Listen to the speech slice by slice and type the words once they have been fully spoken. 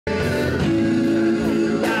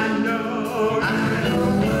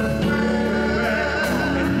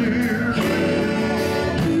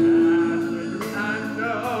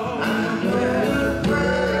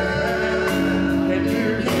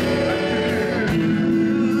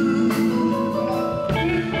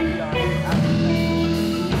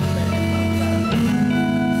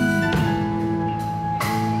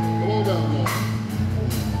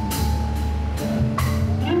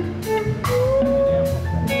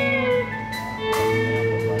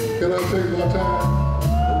take my time.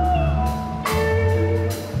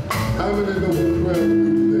 How many know what prayer to do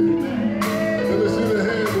today? Let me see the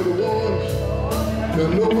hands of the ones that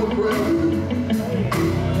know what prayer to do.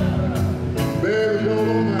 Man, if y'all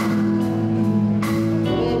don't mind,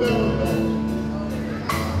 come on down,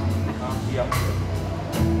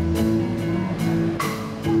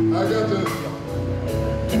 I got to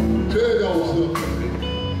tell y'all something,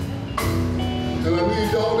 and I need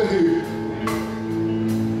y'all to hear it.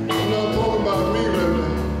 I'm not talking about me right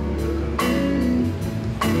now.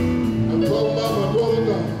 I'm talking about my brother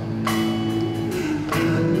now.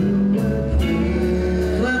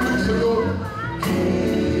 3 weeks ago,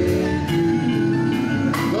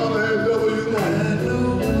 Donna had W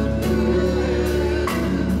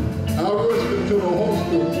I rushed him to the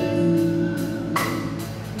hospital.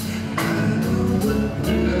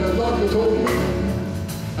 And the doctor told me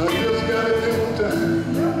I just got it in on time.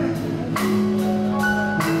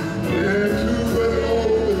 They had 2 running all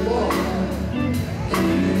over his mom.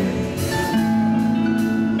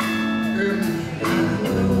 And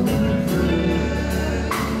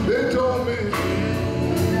they told me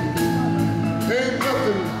ain't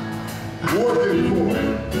nothing working for him.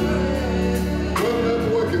 Wasn't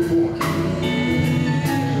nothing working for him.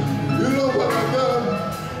 You know what I done?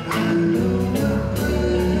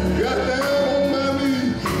 Got down on my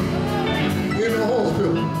knees in the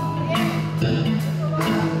hospital.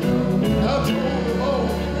 I told the Lord,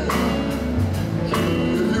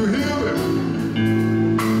 if you heal him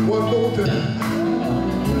one more time,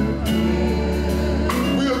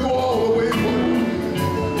 we'll go all the way for him.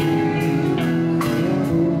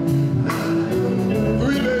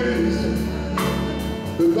 3 days,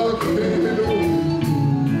 the doctor came in the room.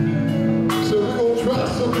 Said, we're going to try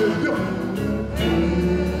something different.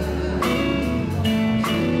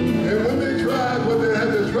 And when they tried what they had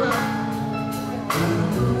to try,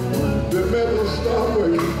 the medicine stopped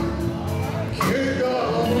working. Ain't God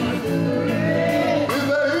all right? Is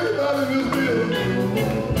there anybody in this building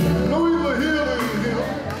know he's a healer in here?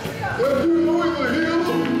 If you know he's a healer,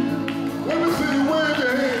 let me see you wave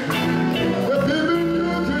your hand. If he's been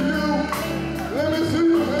good to you, let me see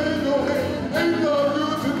you wave your hand. Ain't God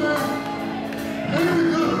good today? Ain't he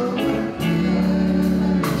good?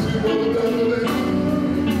 See Brother down there?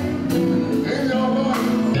 Ain't y'all right?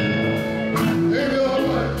 Ain't y'all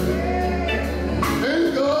right? Ain't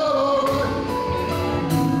God all right?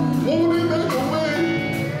 Won't he make a way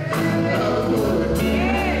out of no way?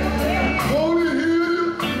 Won't he hear you?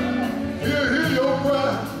 He'll hear your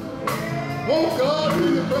cry. Won't God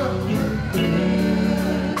hear your cry?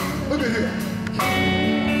 Look at here.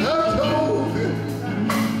 I told him.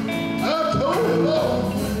 I told the Lord,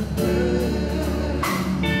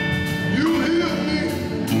 you heal me.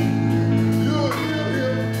 You'll heal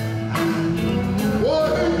him. Boy,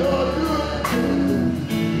 ain't God good?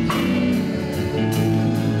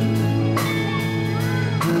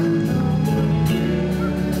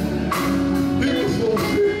 He was so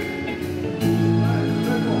sick.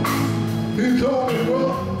 He told me,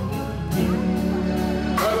 well,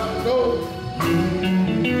 I don't know if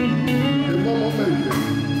I'm gonna make it.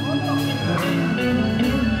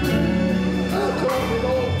 I told the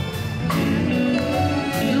Lord,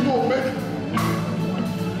 you gonna make it.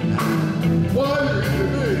 Why are you here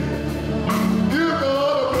today? Give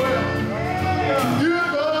God a prayer. Give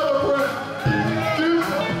God a prayer. Give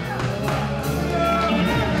God.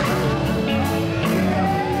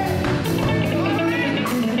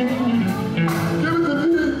 Give it to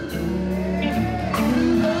Jesus.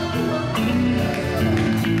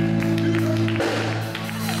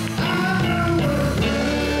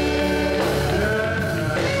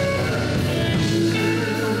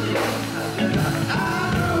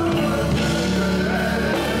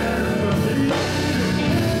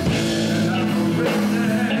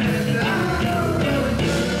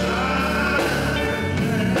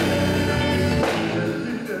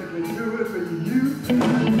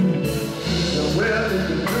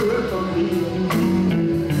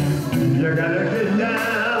 You gotta get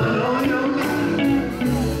down on your knees,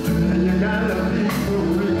 and you gotta be for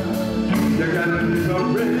real. You gotta be for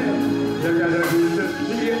real. You gotta be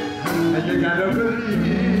sincere, and you gotta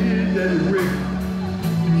believe that He will.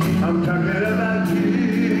 I'm talking about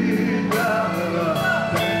Jesus,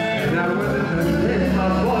 and I wanted to take my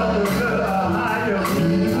voice a little higher.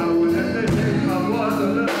 I wanted to take my voice a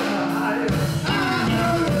little higher.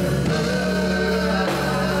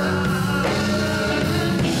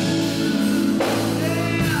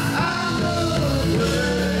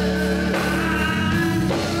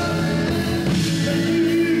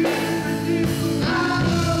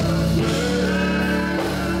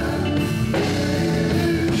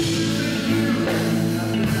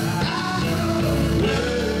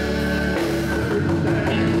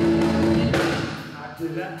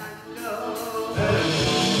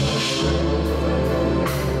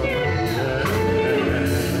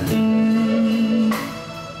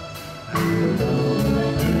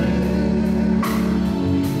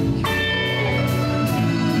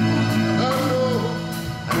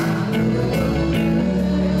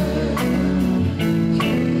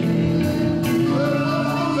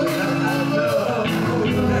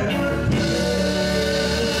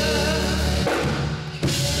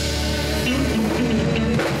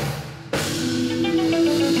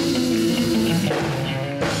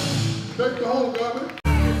 Take the home, Governor.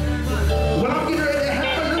 Well, I'm getting ready to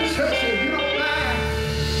have a little church, if you don't mind.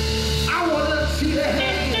 I want to see the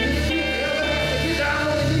hand. If you ever have to get down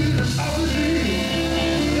on the knees and talk to me.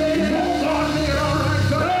 Oh, God, make it all right,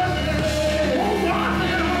 sir. Oh, God,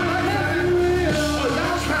 make it all right, sir. Oh,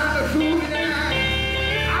 y'all trying to fool me tonight.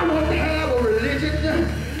 I want to have a religion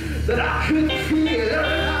that I couldn't feel every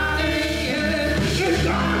now and then. If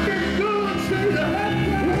God is good, say that.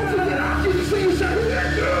 Once again, I can see you say,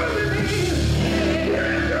 you're good to me.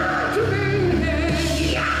 You're good to me.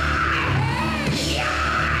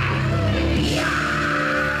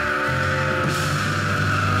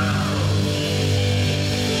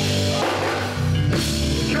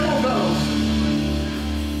 Come on, fellas.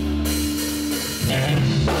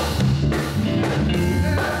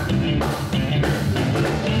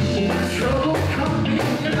 Trouble come in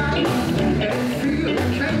your life and feel you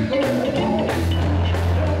can't go on.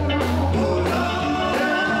 Hold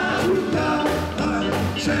on to God,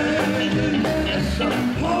 unchanging.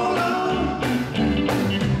 Hold on.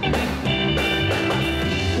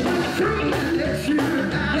 When things let you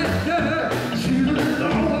down, she was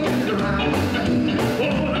always around.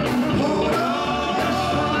 Hold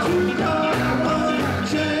on to God,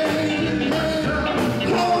 unchanging.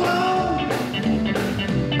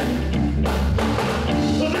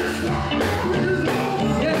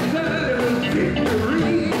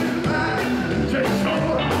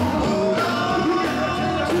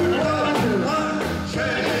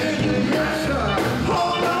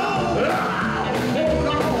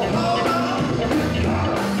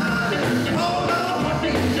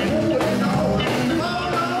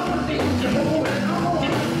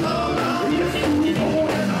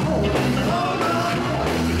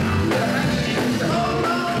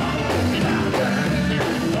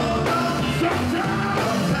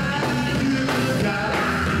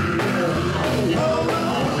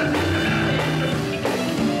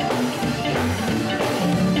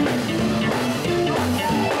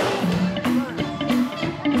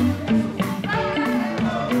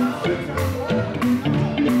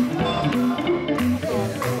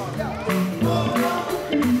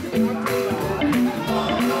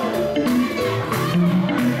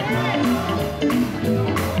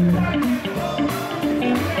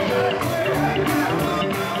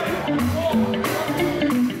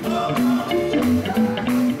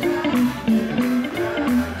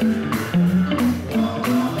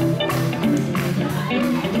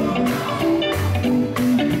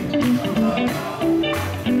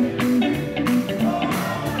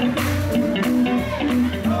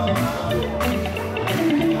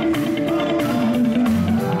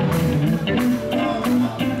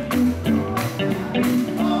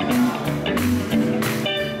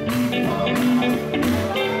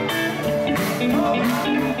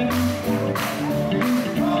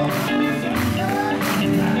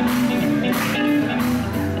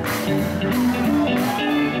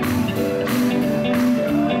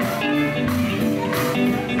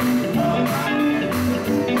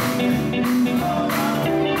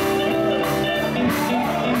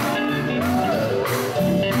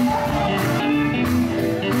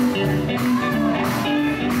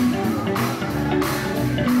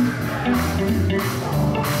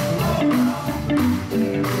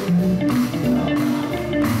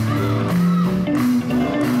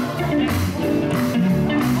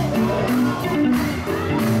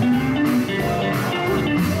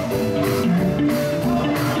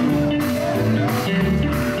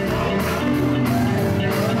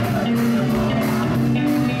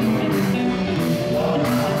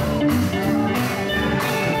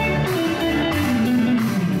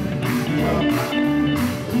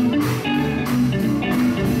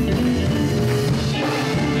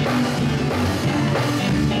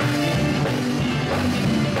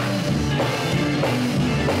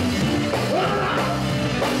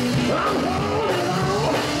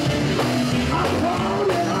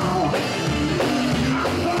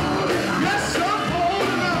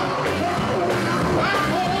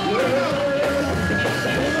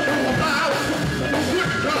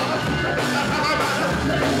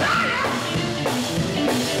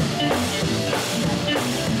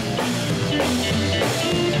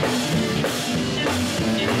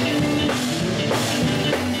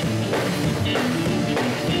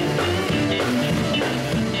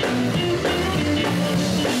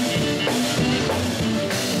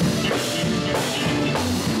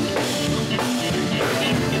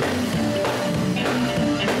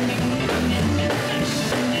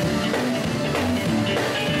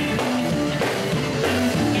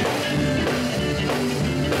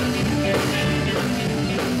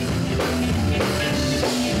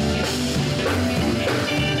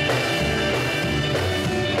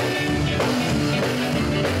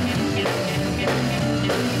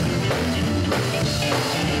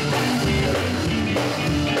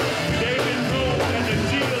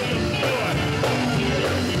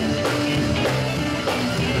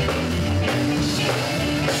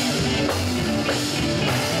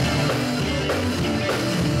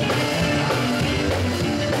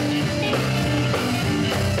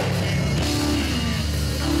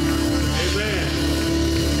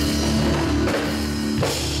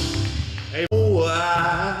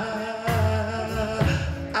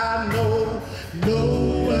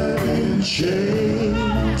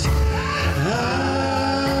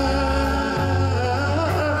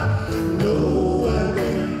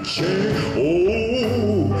 changed.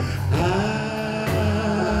 Oh, I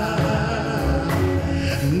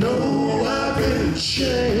know I've been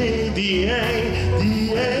changed. The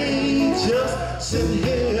angels in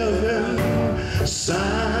heaven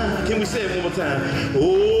sign. Can we say it one more time?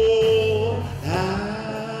 Oh, I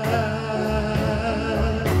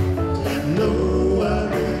know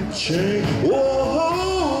I've been changed.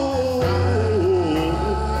 Oh,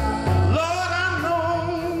 Lord, I know.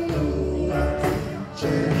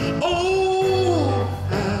 Oh,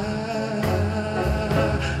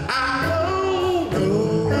 I know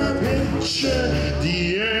I've been changed.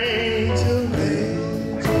 The angels.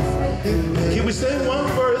 Can we say one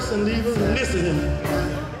verse and leave it? Listen.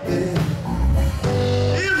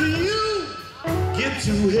 If you get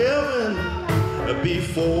to heaven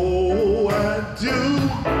before I do,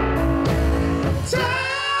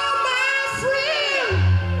 tell my friend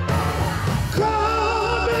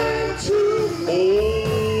coming to.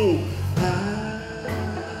 Oh,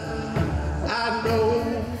 I know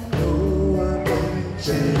I've been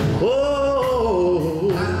changed.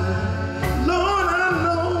 Oh, Lord, I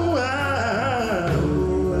know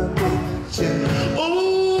I've been changed.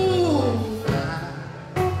 Oh,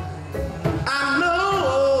 I know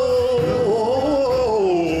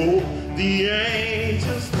the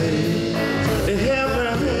angels in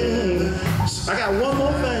heaven. I got one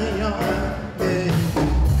more thing, y'all.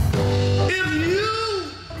 If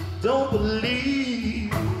you don't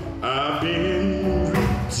believe I've been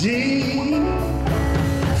redeemed,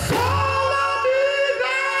 follow me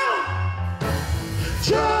down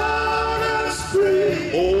Jordan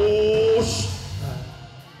Street. Oh,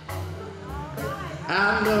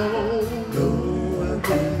 I know I've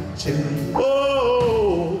been changed.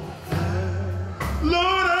 Oh, Lord, I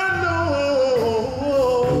know.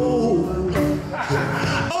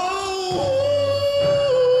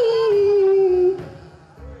 Oh,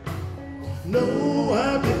 no,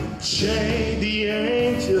 I've been changed. The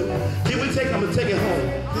angel. Can we take? I'm gonna take it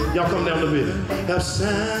home. Y'all come down a bit. Have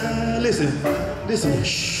sign. Listen.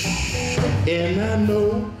 Shh. And I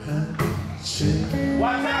know I've been changed.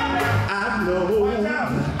 Watch out, man. I know. Watch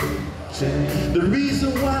out. The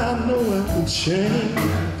reason why I know I've been changed,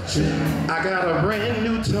 I got a brand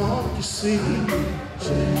new talk, you see.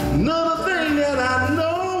 Another thing that I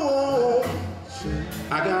know,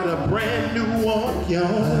 I got a brand new walk,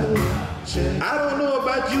 y'all. I don't know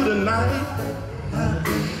about you tonight.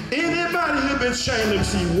 Anybody who been changed, let me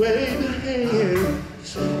see, wave the hand.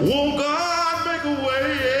 Won't God make a way?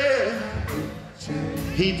 Yeah.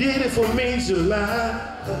 He did it for me in July.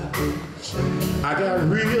 I got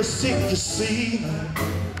real sick, you see.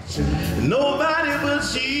 Nobody but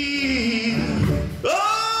Jesus.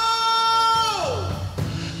 Oh,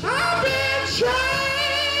 I've been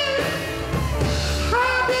changed.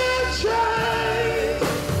 I've been changed.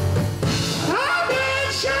 I've been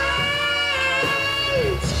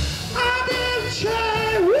changed. I've been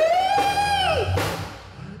changed. Woo!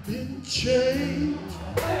 I've been changed.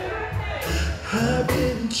 I've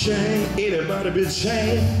been changed. Anybody been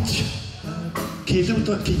changed? Can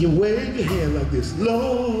you wave your hand like this?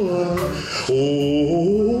 Lord,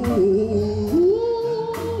 oh,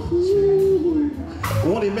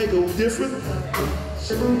 won't it make a difference?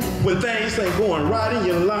 When things ain't going right in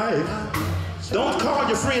your life, don't call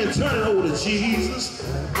your friend, turn it over to Jesus.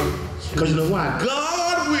 Because you know why?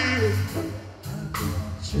 God will.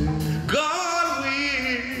 God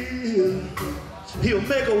will. He'll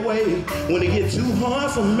make a way when it gets too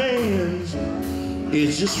hard for man.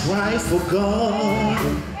 It's just right for God.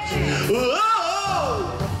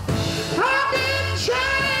 Oh, I've been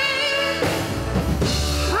changed.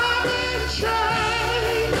 I've been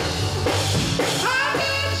changed. I've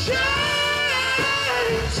been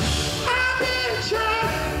changed. I've been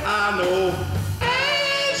changed. I know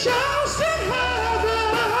angels in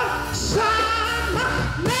heaven sign my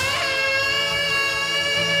name.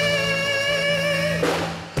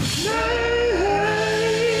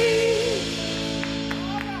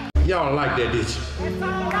 Y'all like that, did you? It's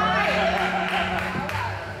all right.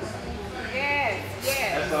 Yes.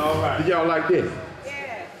 That's all right. Did y'all like that?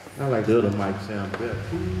 Yes. I like the other mic sound better.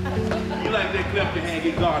 You like that? Clap your hand,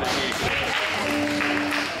 get God in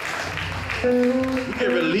here. We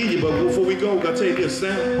can't really leave you, but before we go, we gotta take this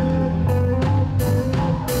sound.